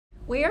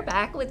We are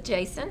back with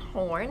Jason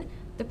Horn,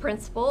 the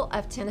principal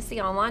of Tennessee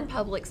Online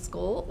Public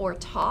School, or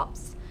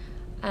TOPS.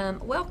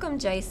 Welcome,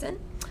 Jason.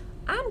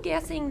 I'm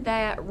guessing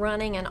that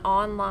running an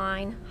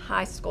online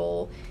high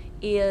school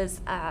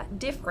is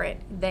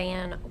different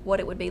than what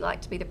it would be like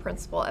to be the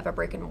principal of a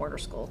brick and mortar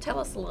school. Tell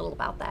us a little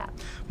about that.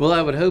 Well,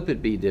 I would hope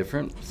it'd be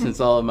different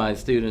since all of my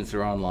students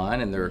are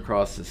online and they're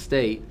across the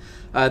state.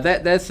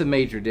 That's a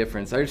major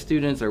difference. Our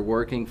students are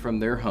working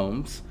from their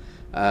homes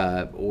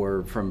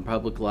or from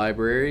public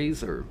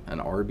libraries or an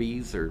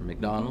Arby's or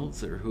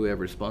McDonald's or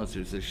whoever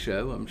sponsors this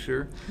show, I'm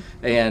sure,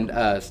 and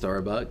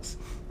Starbucks.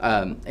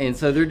 And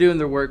so they're doing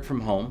their work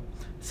from home.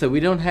 So we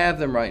don't have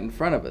them right in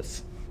front of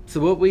us.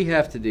 So what we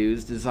have to do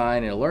is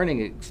design a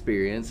learning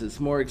experience that's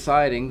more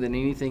exciting than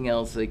anything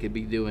else they could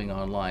be doing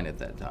online at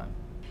that time.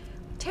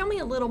 Tell me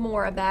a little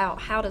more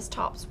about how does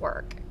TOPS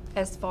work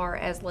as far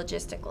as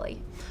logistically?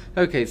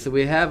 Okay, so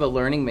we have a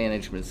learning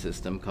management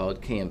system called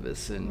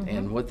Canvas,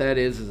 and what that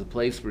is a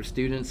place where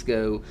students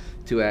go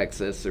to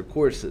access their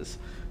courses.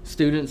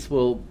 Students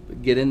will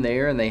get in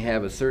there and they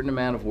have a certain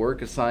amount of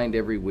work assigned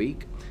every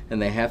week, and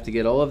they have to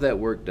get all of that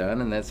work done,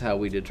 and that's how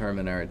we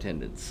determine our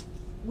attendance.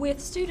 With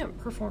student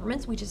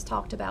performance, we just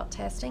talked about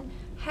testing.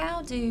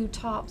 How do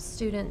TOPS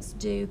students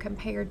do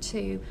compared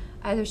to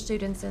other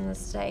students in the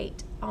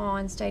state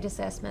on state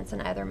assessments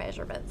and other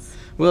measurements?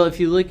 Well, if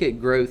you look at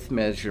growth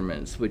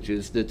measurements, which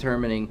is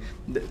determining,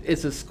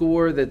 it's a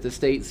score that the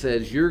state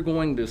says you're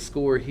going to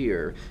score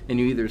here, and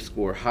you either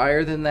score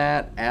higher than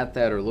that, at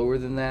that, or lower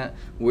than that.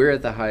 We're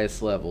at the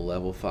highest level,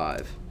 level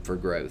 5, for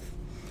growth.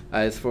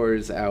 As far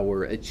as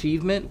our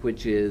achievement,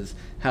 which is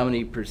how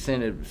many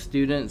percent of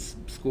students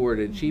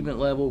scored at achievement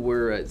level,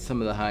 we're at some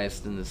of the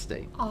highest in the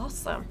state.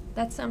 Awesome.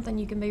 That's something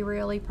you can be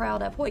really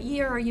proud of. What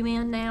year are you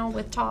in now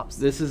with TOPS?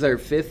 This is our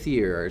 5th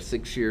year. Our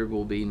 6th year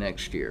will be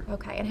next year.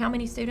 Okay, and how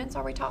many students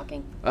are we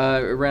talking?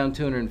 Around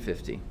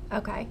 250.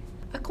 Okay.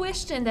 A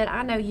question that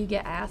I know you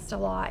get asked a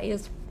lot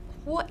is,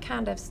 what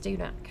kind of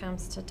student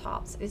comes to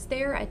TOPS? Is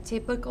there a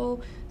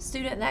typical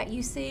student that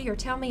you see, or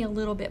tell me a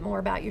little bit more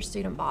about your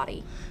student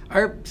body?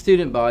 Our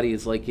student body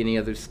is like any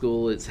other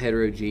school. It's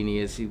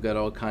heterogeneous. You've got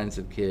all kinds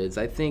of kids.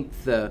 I think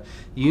the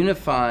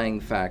unifying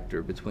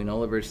factor between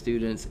all of our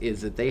students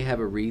is that they have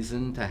a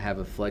reason to have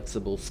a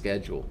flexible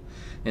schedule.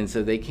 And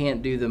so they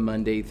can't do the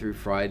Monday through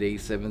Friday,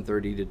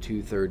 7:30 to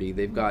 2:30.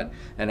 They've got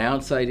an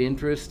outside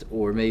interest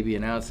or maybe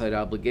an outside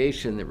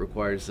obligation that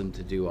requires them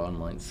to do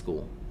online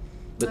school.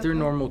 But they're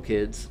normal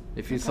kids.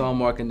 If you saw them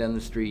walking down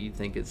the street, you'd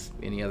think it's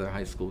any other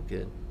high school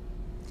kid.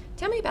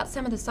 Tell me about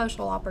some of the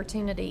social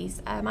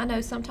opportunities. I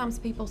know sometimes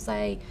people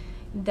say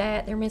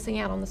that they're missing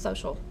out on the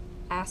social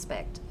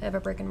aspect of a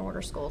brick and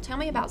mortar school. Tell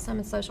me about some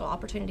of the social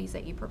opportunities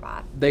that you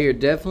provide. They are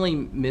definitely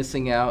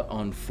missing out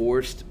on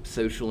forced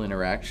social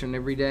interaction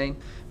every day,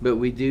 but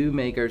we do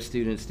make our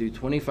students do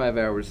 25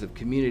 hours of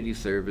community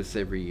service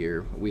every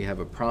year. We have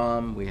a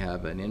prom, we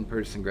have an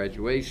in-person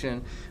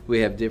graduation, we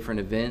have different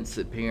events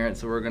that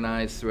parents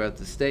organize throughout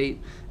the state,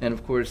 and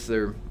of course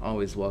they're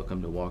always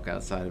welcome to walk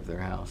outside of their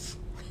house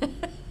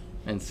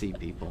and see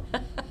people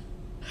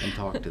and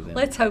talk to them.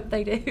 Let's hope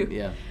they do.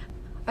 Yeah.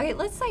 Okay,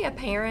 let's say a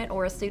parent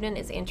or a student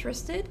is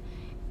interested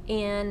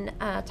in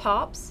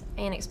TOPS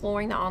and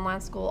exploring the online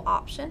school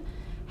option.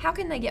 How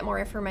can they get more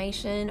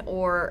information,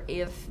 or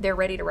if they're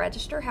ready to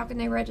register, how can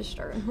they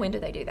register, and when do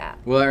they do that?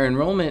 Well, our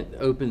enrollment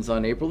opens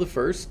on April the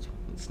 1st.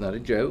 It's not a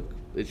joke.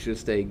 It's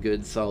just a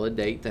good solid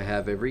date to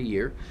have every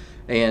year.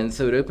 And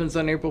so it opens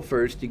on April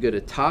 1st. You go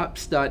to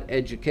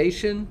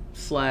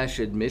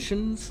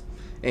tops.education/admissions.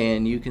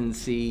 And you can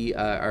see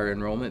our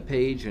enrollment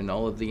page and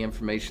all of the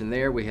information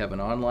there. We have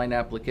an online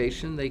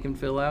application they can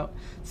fill out.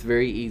 It's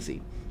very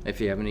easy. If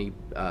you have any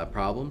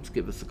problems,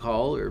 give us a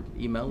call or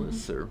email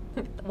us. Or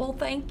Well,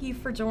 thank you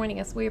for joining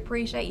us. We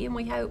appreciate you, and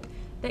we hope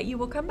that you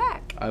will come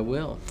back. I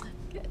will.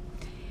 Good.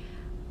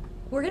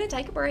 We're going to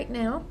take a break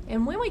now,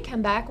 and when we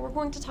come back, we're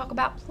going to talk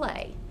about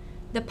play,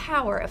 the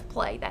power of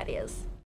play, that is.